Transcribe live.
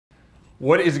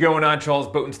What is going on? Charles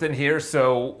Botenstein here.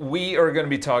 So we are going to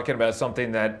be talking about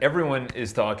something that everyone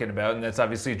is talking about, and that's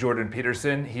obviously Jordan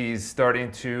Peterson. He's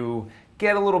starting to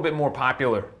get a little bit more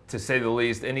popular, to say the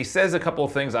least. And he says a couple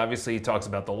of things. Obviously, he talks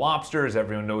about the lobsters.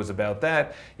 Everyone knows about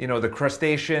that. You know, the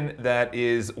crustacean that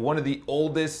is one of the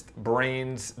oldest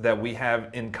brains that we have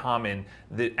in common,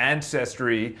 the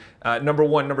ancestry. Number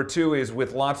one. Number two is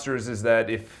with lobsters is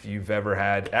that if you've ever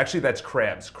had, actually that's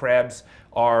crabs. Crabs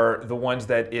are the ones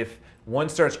that if one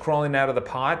starts crawling out of the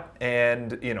pot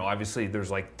and, you know, obviously there's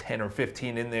like 10 or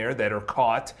 15 in there that are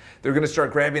caught, they're going to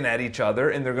start grabbing at each other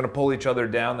and they're going to pull each other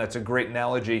down. That's a great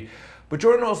analogy. But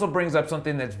Jordan also brings up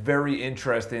something that's very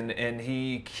interesting, and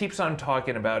he keeps on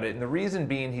talking about it. And the reason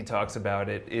being he talks about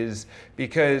it is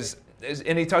because,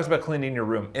 and he talks about cleaning your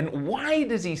room. And why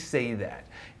does he say that?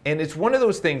 And it's one of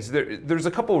those things, there's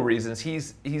a couple of reasons.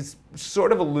 He's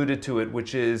sort of alluded to it,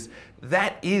 which is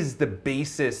that is the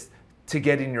basis to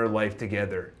getting your life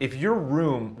together. If your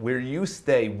room, where you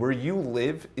stay, where you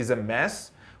live is a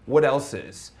mess, what else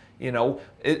is? You know,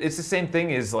 it's the same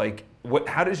thing as like,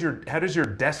 how does your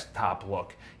desktop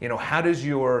look? You know, how does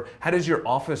your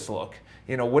office look?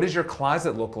 You know, what does your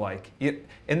closet look like?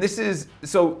 And this is,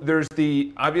 so there's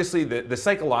obviously the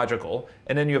psychological,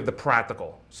 and then you have the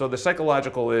practical. So the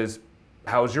psychological is,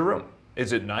 how's your room?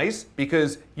 Is it nice?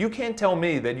 Because you can't tell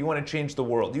me that you want to change the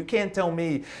world. You can't tell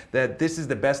me that this is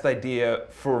the best idea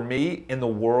for me in the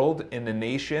world, in the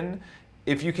nation,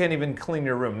 if you can't even clean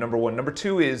your room, number one. Number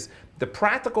two is the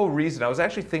practical reason. I was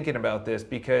actually thinking about this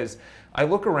because I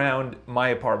look around my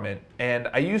apartment and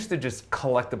I used to just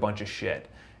collect a bunch of shit.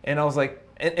 And I was like,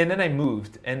 and then I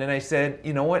moved, and then I said,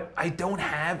 you know what? I don't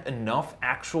have enough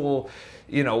actual,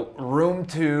 you know, room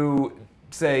to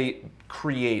say,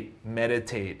 create,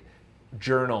 meditate,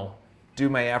 journal, do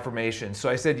my affirmations. So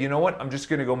I said, you know what? I'm just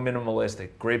going to go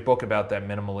minimalistic. Great book about that,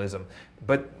 minimalism.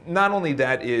 But not only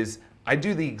that is, I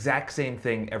do the exact same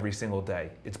thing every single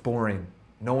day. It's boring.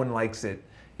 No one likes it.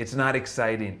 It's not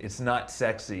exciting. It's not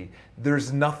sexy.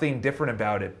 There's nothing different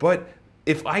about it. But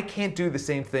if I can't do the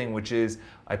same thing, which is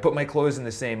I put my clothes in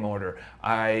the same order,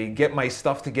 I get my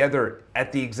stuff together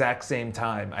at the exact same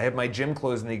time, I have my gym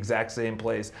clothes in the exact same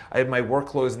place, I have my work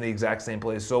clothes in the exact same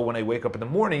place, so when I wake up in the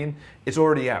morning, it's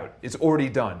already out, it's already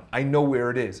done, I know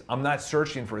where it is, I'm not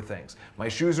searching for things. My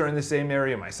shoes are in the same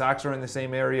area, my socks are in the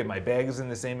same area, my bag is in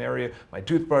the same area, my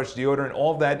toothbrush, deodorant,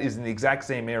 all of that is in the exact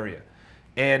same area.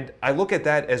 And I look at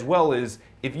that as well as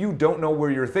if you don't know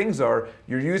where your things are,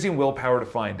 you're using willpower to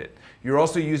find it. You're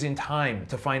also using time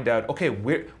to find out, okay,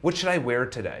 what should I wear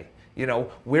today? You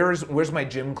know, where's my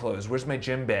gym clothes? Where's my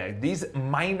gym bag? These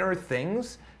minor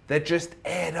things that just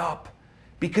add up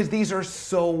because these are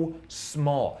so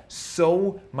small,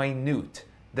 so minute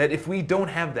that if we don't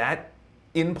have that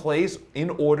in place, in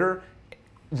order,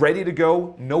 ready to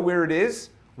go, know where it is,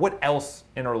 what else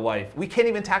in our life? We can't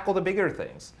even tackle the bigger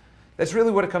things. That's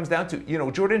really what it comes down to. You know,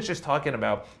 Jordan's just talking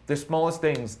about the smallest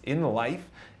things in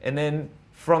life, and then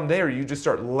from there, you just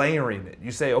start layering it.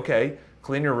 You say, okay,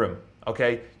 clean your room.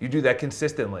 Okay, you do that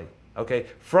consistently. Okay,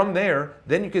 from there,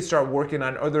 then you can start working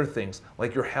on other things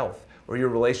like your health or your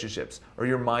relationships or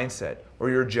your mindset or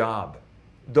your job.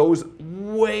 Those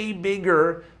way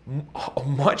bigger,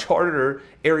 much harder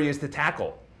areas to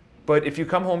tackle. But if you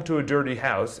come home to a dirty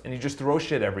house and you just throw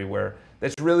shit everywhere,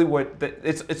 that's really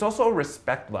it's also a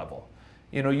respect level.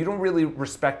 You know, you don't really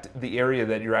respect the area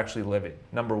that you're actually living,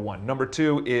 number one. Number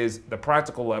two is the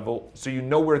practical level, so you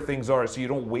know where things are, so you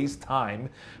don't waste time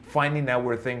finding out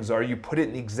where things are. You put it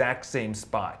in the exact same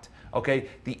spot, okay?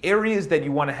 The areas that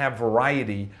you want to have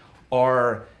variety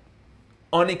are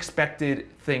unexpected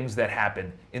things that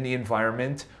happen in the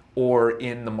environment or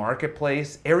in the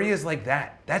marketplace, areas like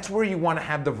that. That's where you want to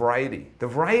have the variety. The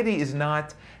variety is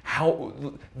not how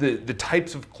the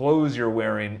types of clothes you're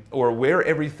wearing or where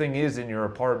everything is in your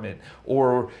apartment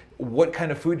or what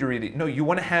kind of food you're eating. No, you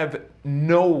want to have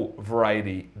no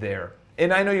variety there.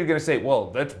 And I know you're going to say, well,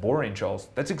 that's boring, Charles.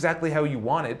 That's exactly how you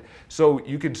want it. So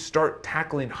you can start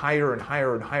tackling higher and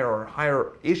higher and higher and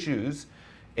higher issues,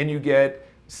 and you get,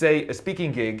 say, a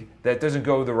speaking gig that doesn't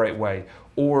go the right way,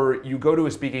 or you go to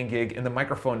a speaking gig and the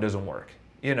microphone doesn't work.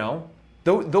 You know,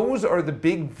 those are the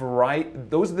big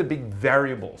those are the big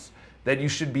variables that you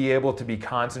should be able to be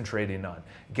concentrating on.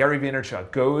 Gary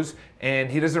Vaynerchuk goes and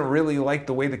he doesn't really like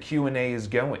the way the Q&A is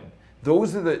going.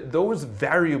 Those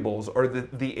variables are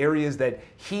the areas that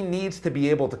he needs to be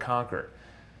able to conquer.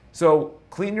 So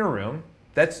clean your room.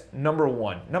 That's number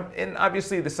one. And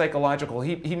obviously the psychological,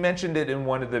 he mentioned it in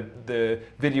one of the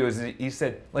videos. He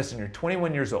said, listen, you're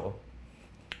 21 years old.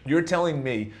 You're telling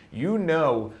me you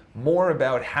know more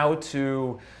about how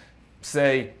to,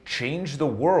 say, change the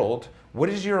world What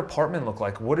does your apartment look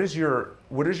like? What does your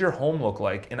home look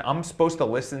like? And I'm supposed to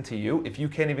listen to you if you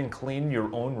can't even clean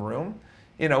your own room?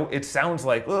 You know, it sounds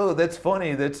like, oh, that's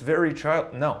funny, that's very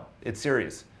child. No, it's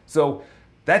serious. So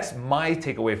that's my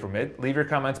takeaway from it. Leave your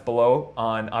comments below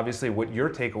on obviously what your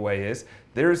takeaway is.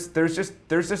 There's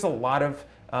just a lot of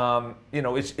you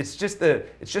know, it's just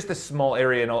a small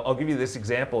area, and I'll give you this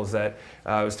example. Is that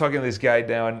I was talking to this guy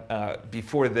down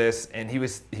before this, and he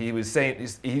was saying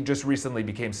he just recently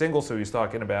became single, so he was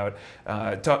talking about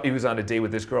he was on a date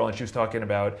with this girl, and she was talking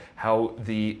about how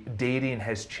the dating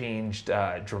has changed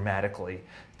dramatically,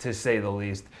 to say the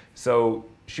least. So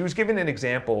she was giving an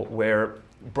example where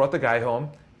brought the guy home,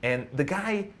 and the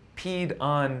guy peed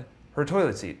on her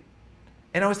toilet seat.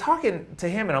 And I was talking to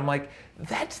him, and I'm like,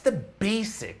 that's the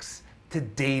basics to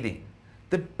dating.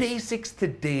 The basics to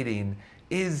dating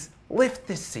is lift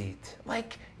the seat.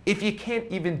 Like, if you can't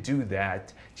even do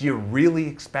that, do you really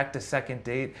expect a second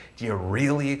date? Do you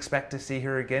really expect to see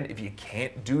her again if you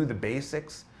can't do the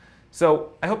basics?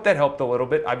 So I hope that helped a little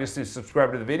bit. Obviously,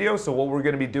 subscribe to the video. So what we're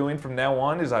going to be doing from now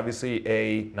on is obviously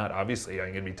I'm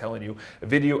going to be telling you a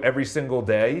video every single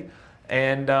day.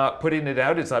 And putting it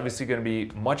out, it's obviously going to be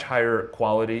much higher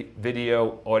quality,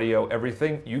 video, audio,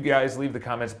 everything. You guys leave the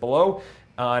comments below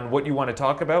on what you want to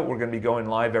talk about. We're going to be going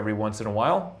live every once in a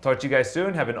while. Talk to you guys soon. Have an